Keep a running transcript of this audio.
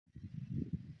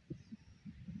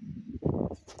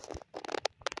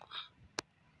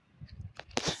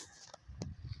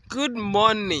Good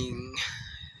morning.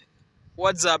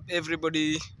 What's up,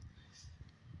 everybody?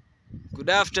 Good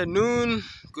afternoon,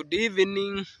 good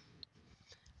evening.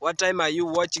 What time are you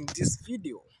watching this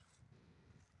video?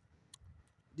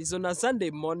 This is on a Sunday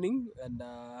morning, and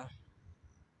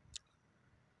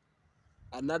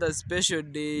another special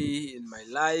day in my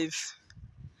life.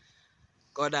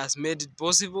 God has made it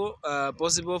possible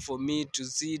for me to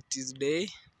see this day,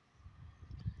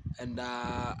 and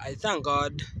I thank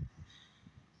God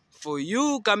for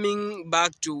you coming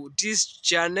back to this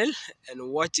channel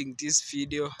and watching this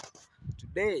video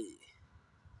today.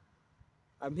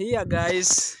 I'm here,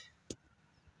 guys.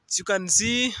 As you can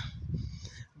see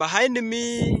behind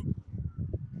me,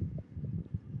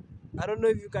 I don't know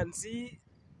if you can see,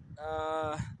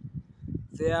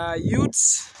 there are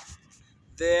youths.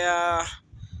 They are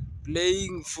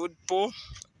playing football.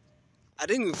 I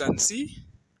think you can see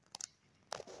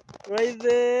right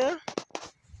there.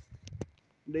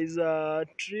 There's a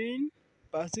train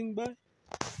passing by.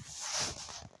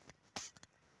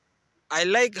 I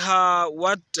like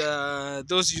what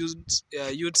those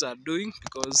youths are doing,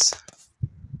 because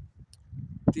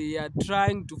they are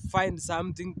trying to find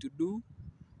something to do.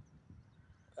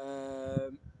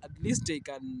 At least they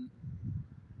can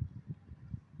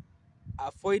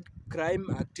avoid crime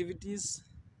activities.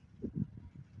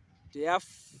 They have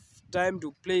time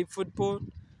to play football,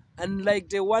 unlike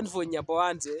the one for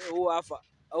Nyaboanze who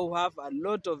have a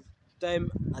lot of time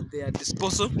at their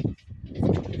disposal,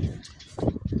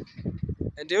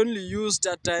 and they only use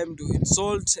that time to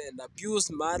insult and abuse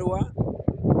Marwa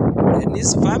and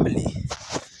his family.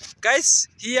 Guys,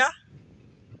 here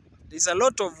there's a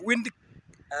lot of wind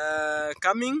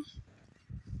coming,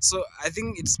 so I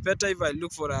think it's better if I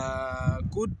look for a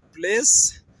good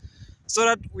place so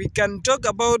that we can talk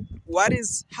about what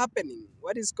is happening,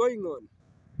 what is going on.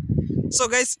 So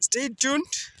guys, stay tuned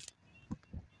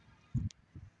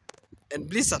and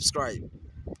please subscribe.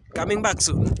 Coming back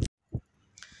soon.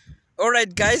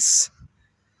 Alright guys,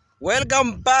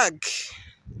 welcome back.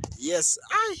 Yes,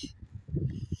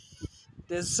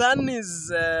 the sun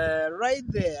is right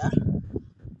there,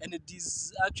 and it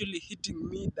is actually hitting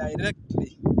me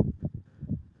directly.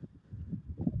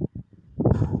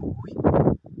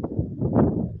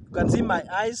 You can see my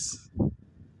eyes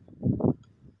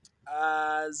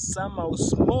are somehow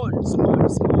small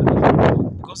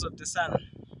because of the sun.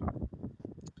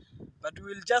 But we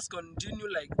will just continue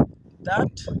like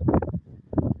that.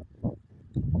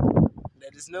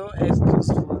 There is no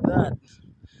excuse for that.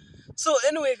 So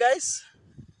anyway guys,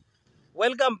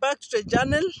 welcome back to the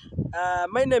channel.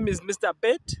 My name is Mr.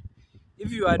 Pet.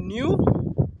 If you are new,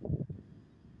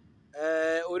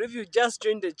 or if you just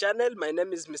joined the channel, my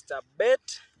name is Mr.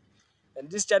 Bet, and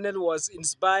this channel was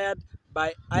inspired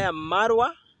by I Am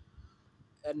Marwa.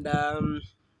 And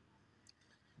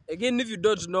again, if you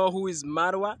don't know who is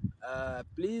Marwa,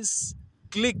 please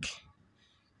click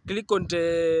on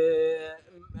the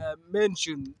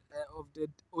mention of the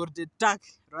tag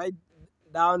right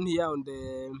down here on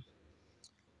the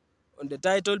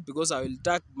title, because I will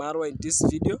tag Marwa in this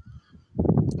video.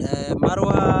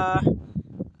 Marwa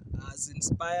has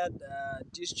inspired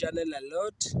this channel a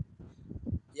lot.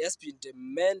 He has been the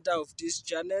mentor of this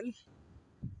channel,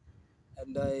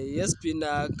 and he has been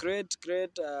a great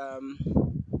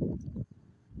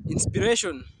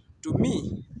inspiration to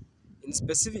me in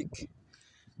specific.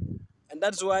 And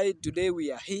that's why today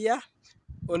we are here.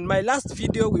 On my last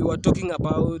video, we were talking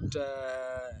about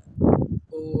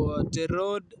the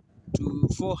road to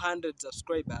 400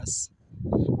 subscribers.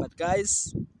 But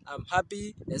guys, I'm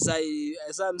happy as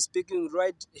I'm speaking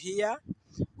right here.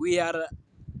 We are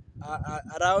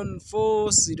around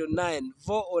 409,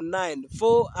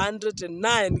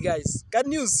 409 guys.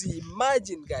 Can you see?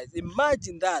 Imagine guys,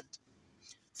 imagine that.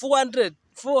 400.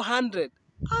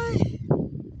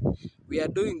 We are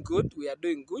doing good.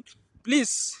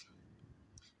 Please,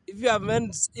 if you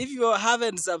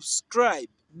haven't subscribed,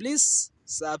 please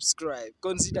subscribe.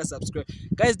 Consider subscribe,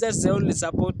 guys. That's the only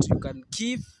support you can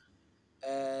give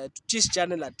to this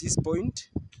channel at this point,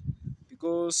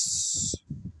 because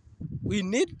we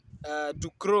need to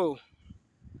grow.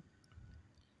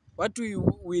 What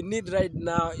we need right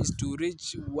now is to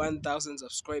reach 1,000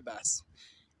 subscribers.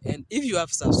 And if you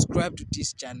have subscribed to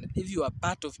this channel, if you are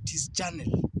part of this channel,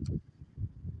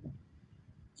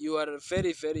 you are a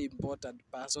very important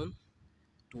person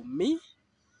to me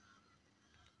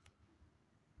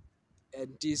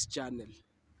and this channel.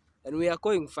 And we are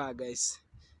going far, guys.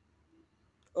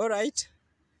 All right.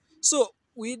 So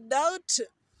without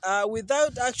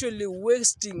actually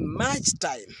wasting much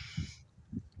time,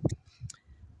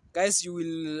 guys, you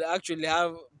will actually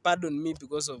pardon me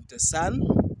because of the sun.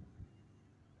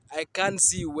 I can't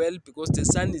see well because the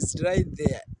sun is right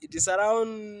there. It is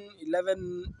around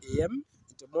 11 a.m.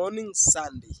 in the morning,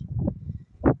 Sunday.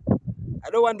 I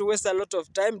don't want to waste a lot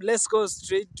of time. Let's go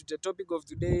straight to the topic of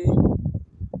today.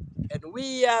 And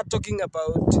we are talking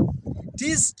about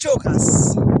these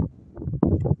chokers.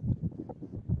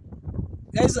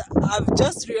 Guys, I've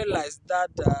just realized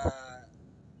that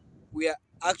we are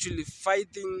actually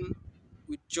fighting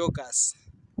with chokers.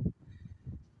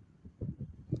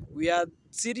 We are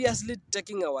seriously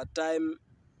taking our time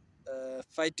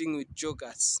fighting with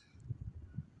chokers.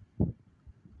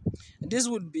 And this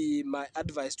would be my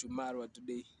advice to Marwa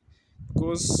today.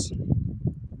 Because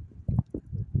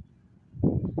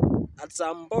at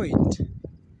some point,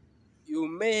 you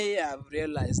may have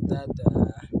realized that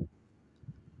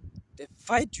the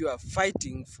fight you are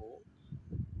fighting for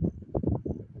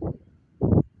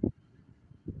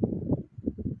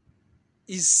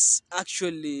is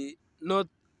actually not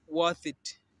worth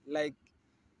it. Like,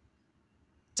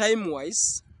 time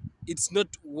wise, it's not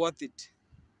worth it.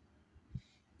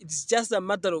 It's just a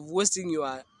matter of wasting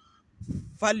your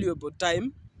valuable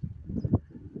time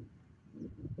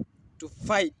to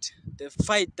fight the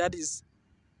fight that is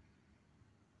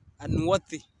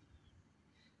unworthy.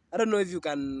 I don't know if you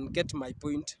can get my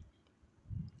point.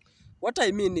 What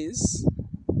I mean is,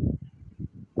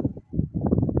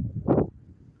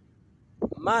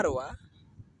 Marwa,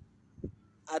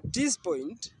 at this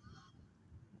point,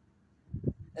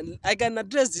 and I can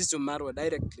address this to Marwa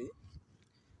directly.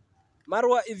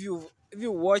 Marwa, if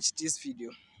you watch this video,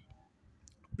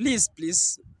 please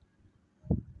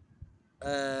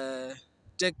uh,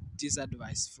 take this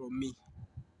advice from me.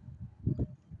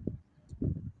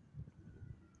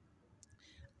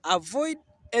 Avoid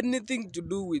anything to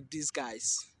do with these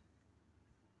guys.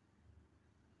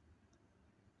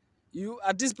 You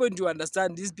at this point you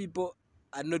understand these people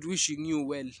are not wishing you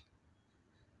well.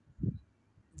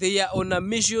 They are on a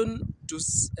mission to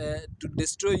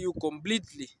destroy you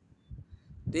completely.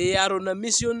 They are on a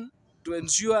mission to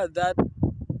ensure that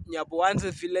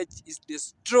Nyaboanse village is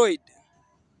destroyed.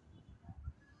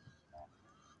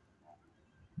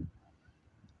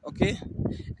 Okay?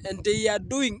 And they are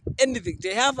doing anything.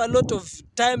 They have a lot of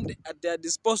time at their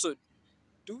disposal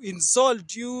to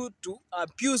insult you, to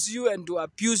abuse you, and to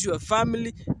abuse your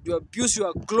family, to abuse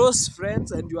your close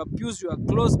friends, and to abuse your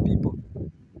close people.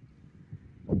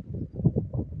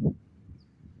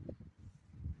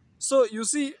 So you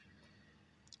see,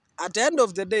 at the end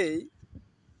of the day,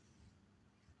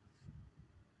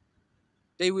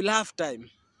 they will have time.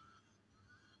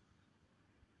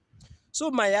 So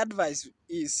my advice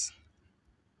is,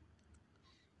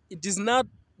 it is not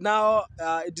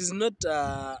it is not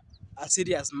a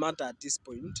serious matter at this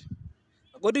point,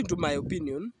 according to my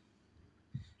opinion,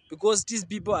 because these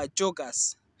people are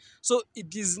jokers. So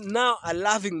it is now a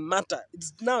laughing matter.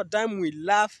 It's now time we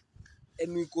laugh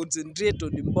and we concentrate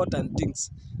on important things.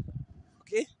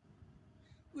 Okay?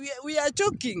 We are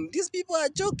joking. These people are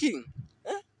joking.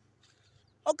 Huh?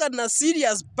 How can a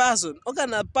serious person, how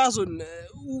can a person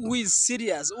who is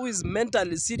serious, who is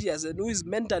mentally serious, and who is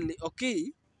mentally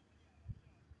okay,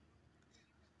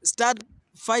 start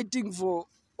fighting for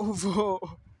for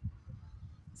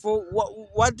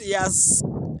what he has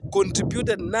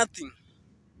contributed nothing?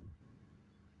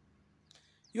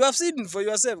 You have seen for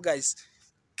yourself, guys.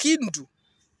 Kindu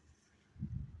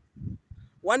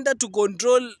wanted to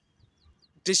control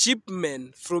the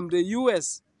shipment from the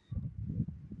US,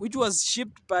 which was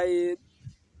shipped by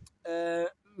uh,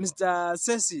 Mr.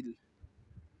 Cecil.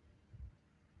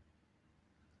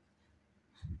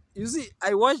 You see,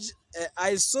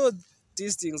 I saw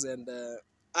these things, and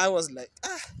I was like,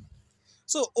 ah.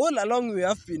 So all along we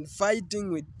have been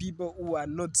fighting with people who are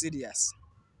not serious.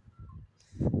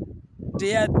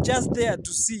 They are just there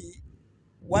to see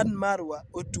what Marwa,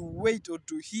 or to wait or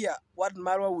to hear what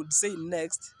Marwa would say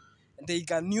next, and they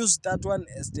can use that one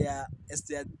as their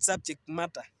subject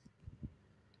matter.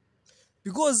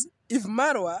 Because if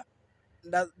Marwa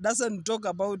doesn't talk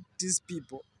about these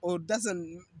people, or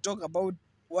doesn't talk about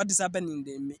what is happening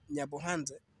in the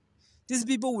Nyabohanse, these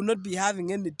people will not be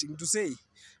having anything to say,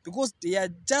 because they are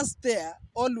just there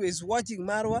always watching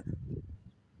Marwa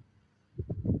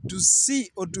to see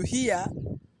or to hear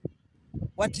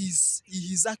what he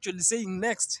is actually saying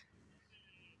next.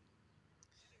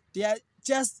 They are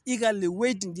just eagerly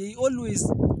waiting. They always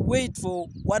wait for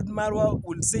what Marwa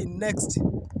will say next,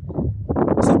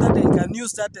 so that they can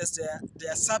use that as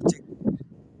their subject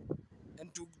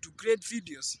and to create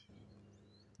videos.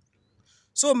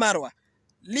 So Marwa,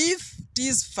 leave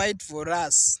this fight for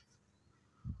us.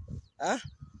 Huh?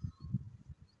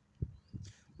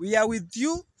 We are with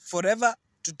you forever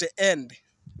to the end.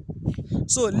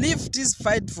 So leave this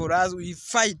fight for us. We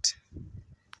fight.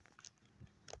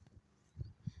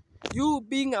 You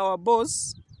being our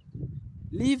boss,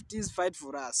 leave this fight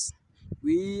for us.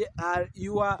 We are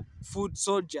your foot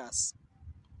soldiers.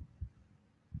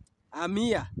 I'm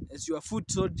here as your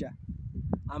foot soldier.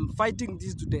 I'm fighting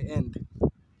this to the end.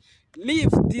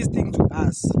 Leave this thing to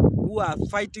us who are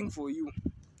fighting for you.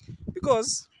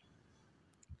 Because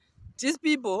these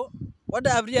people, what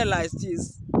I've realized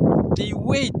is they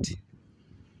wait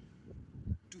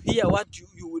to hear what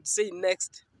you would say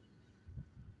next.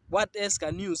 What else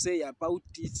can you say about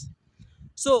this?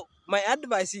 So my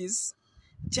advice is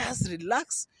just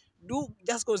relax,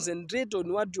 just concentrate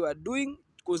on what you are doing,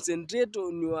 concentrate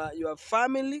on your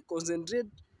family, concentrate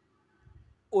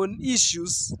on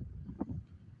issues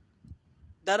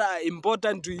that are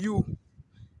important to you,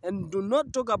 and do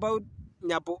not talk about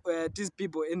these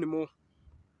people anymore.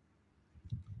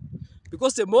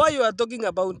 Because the more you are talking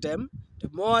about them, the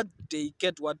more they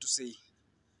get what to say.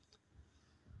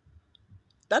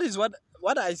 That is what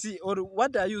I see. Or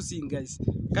what are you seeing, guys?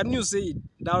 Can you say it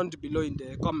down below in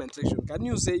the comment section? Can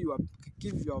you say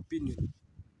give your opinion?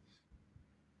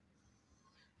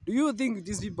 Do you think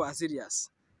these people are serious?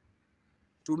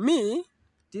 To me,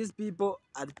 these people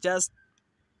are just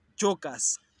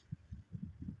jokers.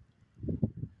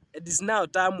 It is now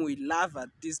time we laugh at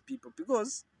these people,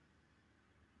 because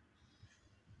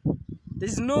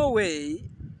there's no way.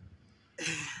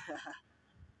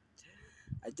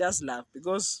 I just laugh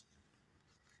because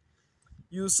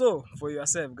you saw for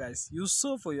yourself, guys. You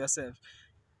saw for yourself.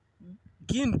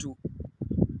 Gintu,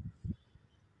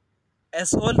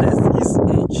 as old as his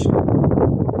age,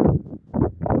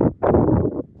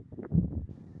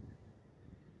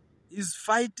 is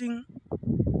fighting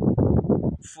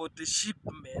for the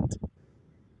shipment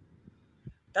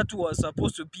that was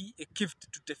supposed to be a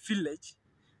gift to the village,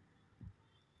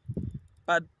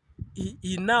 but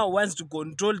he now wants to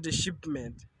control the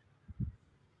shipment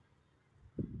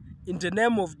in the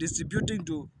name of distributing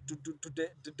to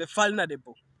the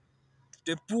vulnerable, to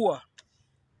the poor,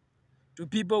 to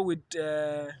people with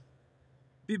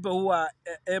people who are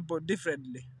able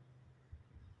differently.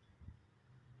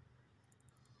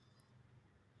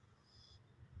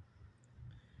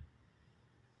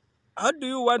 How do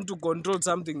you want to control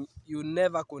something you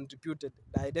never contributed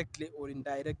directly or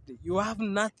indirectly? You have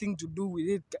nothing to do with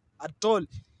it at all.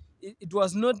 It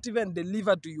was not even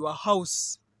delivered to your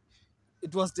house.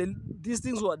 It was these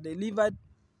things were delivered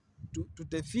to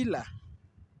the villa.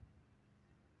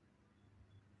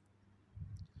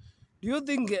 Do you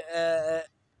think uh,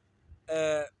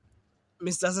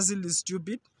 Mr. Cecil is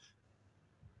stupid?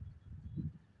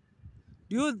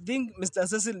 Do you think Mr.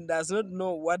 Cecil does not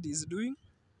know what he's doing?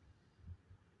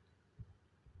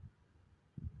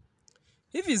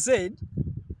 If he said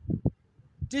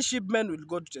this shipment will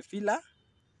go to the villa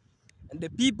and the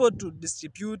people to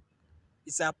distribute,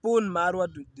 it's upon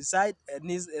Marwa to decide, and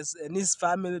his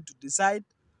family to decide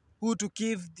who to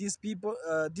give these people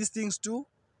these things to,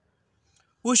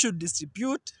 who should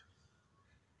distribute.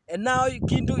 And now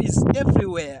Kinto is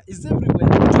everywhere. Is everywhere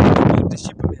talking about the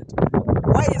shipment.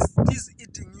 Why is this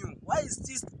eating you? Why is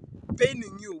this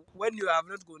paining you when you have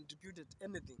not contributed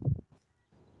anything?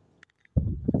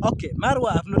 Okay,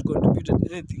 Marwa have not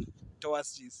contributed anything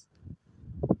towards this.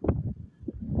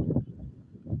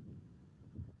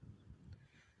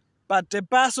 But the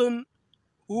person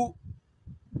who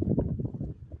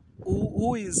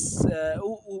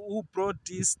who brought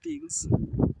these things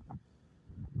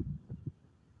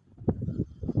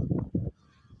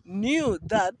knew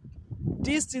that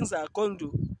these things are going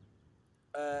to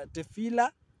the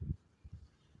villa,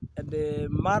 and the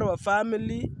Marwa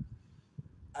family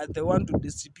are the one to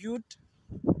distribute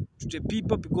to the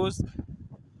people, because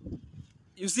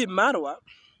you see Marwa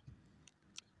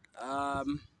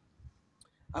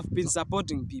have been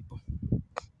supporting people.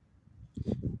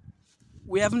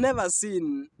 We have never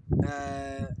seen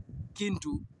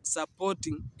Kintu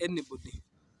supporting anybody.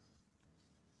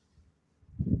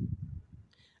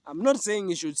 I'm not saying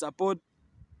he should support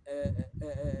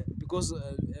because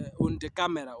on the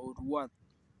camera or what,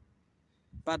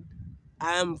 but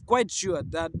I am quite sure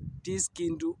that this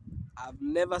Kintu have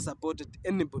never supported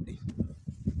anybody.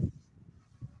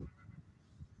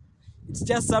 It's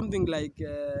just something like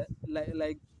to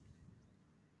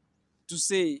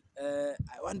say I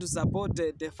want to support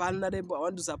the vulnerable. I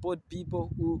want to support people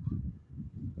who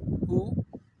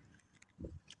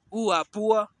who are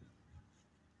poor.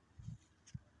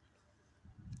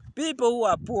 People who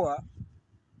are poor,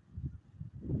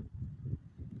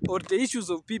 or the issues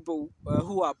of people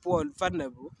who are poor and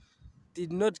vulnerable,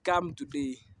 did not come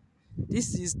today.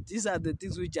 These are the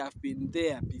things which have been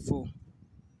there before.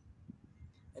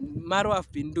 And Marwa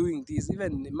have been doing this.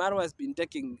 Even Marwa has been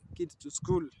taking kids to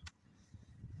school.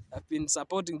 Have been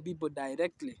supporting people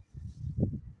directly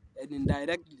and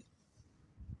indirectly.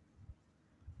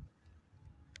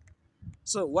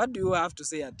 So what do you have to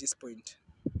say at this point?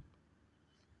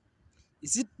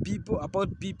 Is it people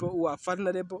about people who are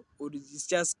vulnerable, or is it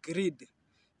just greed?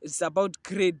 It's about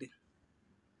greed.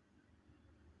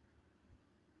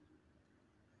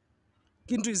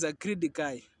 Kintu is a greedy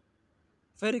guy,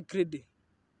 very greedy,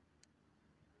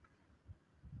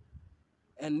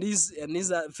 and he's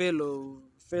a fellow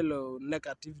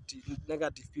negative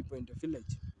people in the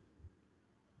village.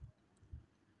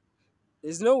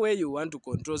 There's no way you want to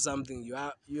control something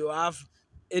you have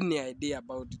any idea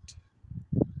about it.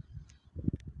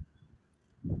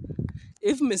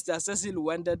 If Mr. Cecil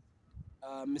wanted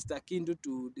Mr. Kindu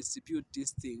to distribute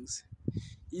these things,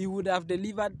 he would have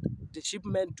delivered the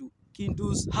shipment to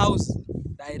Kindu's house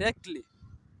directly.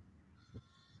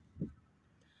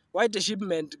 Why the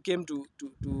shipment came to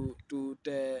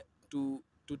the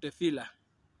villa?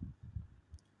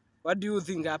 What do you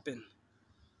think happened?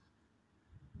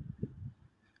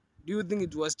 Do you think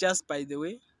it was just by the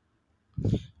way?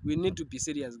 We need to be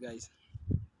serious, guys.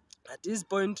 At this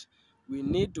point, we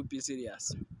need to be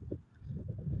serious.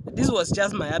 This was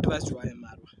just my advice to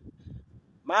Marwa.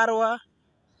 Marwa,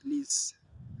 please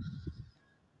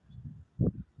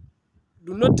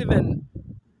do not even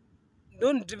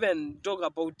don't even talk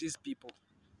about these people.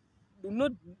 Do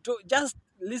not just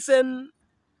listen.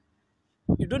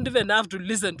 You don't even have to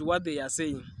listen to what they are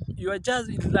saying. You are just,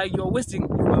 it's like you're wasting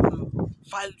your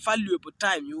valuable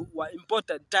time, your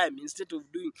important time, instead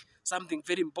of doing something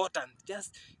very important.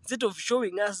 Just instead of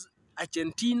showing us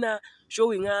Argentina,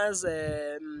 showing us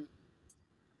the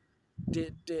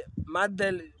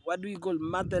Madel, what do we call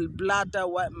Madel Plata,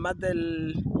 what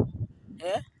Madel,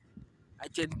 eh?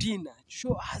 Argentina.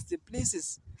 Show us the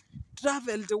places.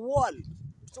 Travel the world.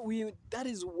 So that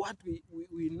is what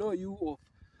we know you of.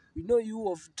 We know you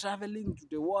of traveling to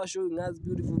the world, showing us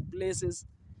beautiful places,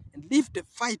 and leave the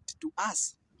fight to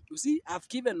us. You see, I've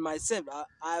given myself,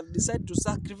 I've decided to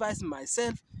sacrifice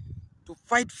myself to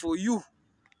fight for you,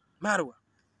 Marwa.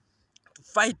 To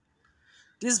fight.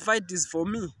 This fight is for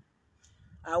me.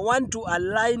 I want to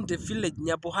align the village,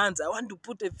 Nyapohans. I want to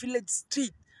put a village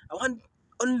street. I want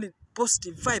only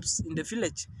positive vibes in the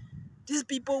village. These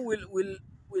people will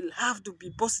have to be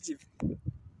positive.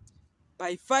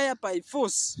 By fire, by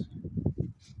force.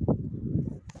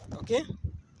 Okay?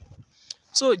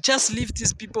 So just leave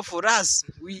these people for us.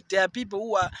 There are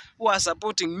people who are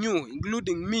supporting you,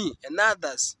 including me and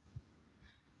others.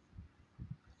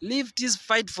 Leave this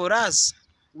fight for us.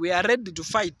 We are ready to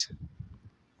fight.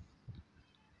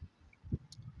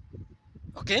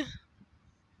 Okay?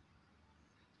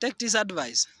 Take this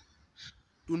advice.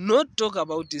 Do not talk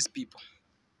about these people.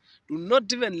 Do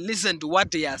not even listen to what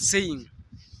they are saying.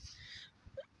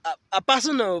 A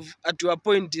person at your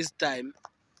point this time,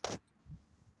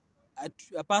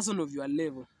 a person of your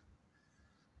level,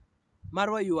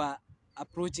 Marwa, you are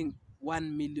approaching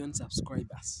 1 million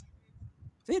subscribers.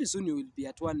 Very soon you will be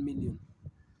at 1 million.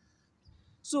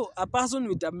 So a person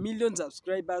with 1 million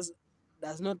subscribers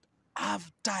does not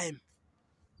have time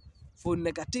for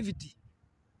negativity.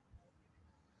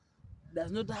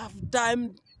 Does not have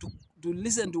time to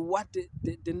listen to what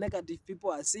the negative people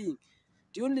are saying.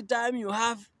 The only time you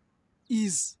have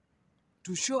is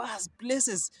to show us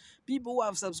places. People who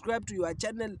have subscribed to your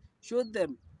channel, show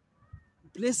them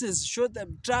places, show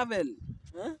them travel.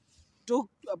 Huh? Talk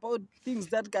about things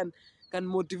that can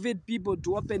motivate people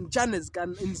to open channels,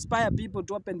 can inspire people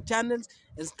to open channels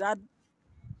and start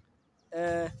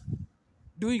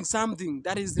doing something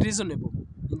that is reasonable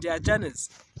in their channels.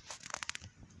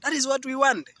 That is what we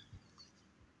want.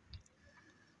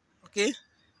 Okay?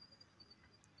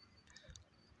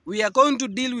 We are going to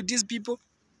deal with these people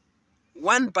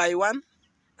one by one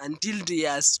until they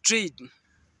are straight.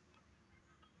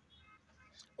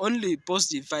 Only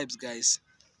positive vibes, guys.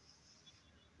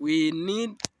 We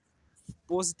need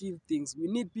positive things. We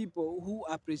need people who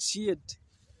appreciate.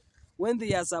 When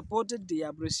they are supported, they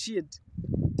appreciate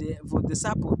for the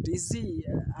support. You see,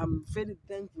 I'm very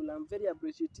thankful. I'm very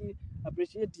appreciative.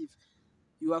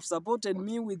 You have supported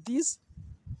me with this.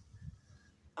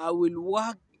 I will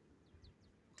work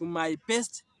to my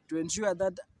best to ensure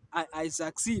that I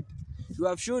succeed. You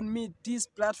have shown me this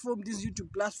platform, this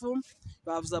YouTube platform.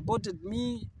 You have supported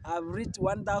me. I've reached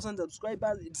 1,000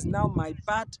 subscribers. It's now my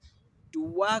part to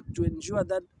work to ensure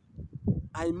that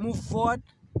I move forward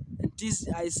and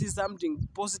I see something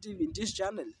positive in this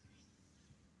channel.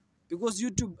 Because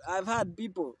YouTube, I've had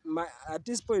people, at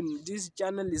this point, this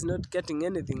channel is not getting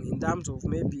anything in terms of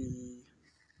maybe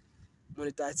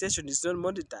monetization is not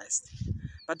monetized,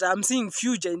 but I'm seeing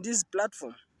future in this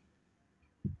platform.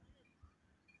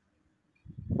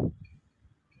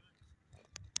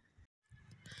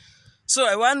 So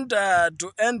I want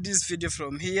to end this video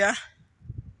from here.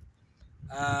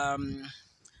 um,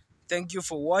 Thank you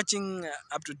for watching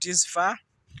up to this far.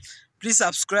 Please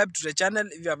subscribe to the channel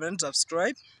if you haven't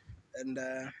subscribed, and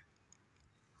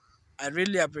I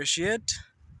really appreciate.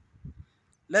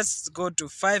 Let's go to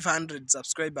 500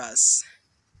 subscribers.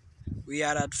 We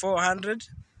are at 400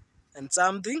 and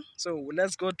something, so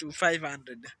let's go to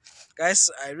 500. Guys,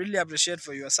 I really appreciate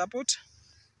for your support,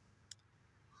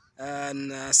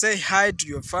 and say hi to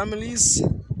your families,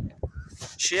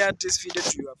 share this video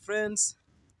to your friends,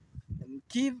 and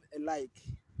give a like.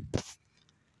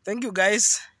 Thank you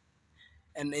guys,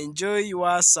 and enjoy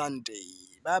your Sunday.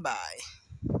 Bye bye.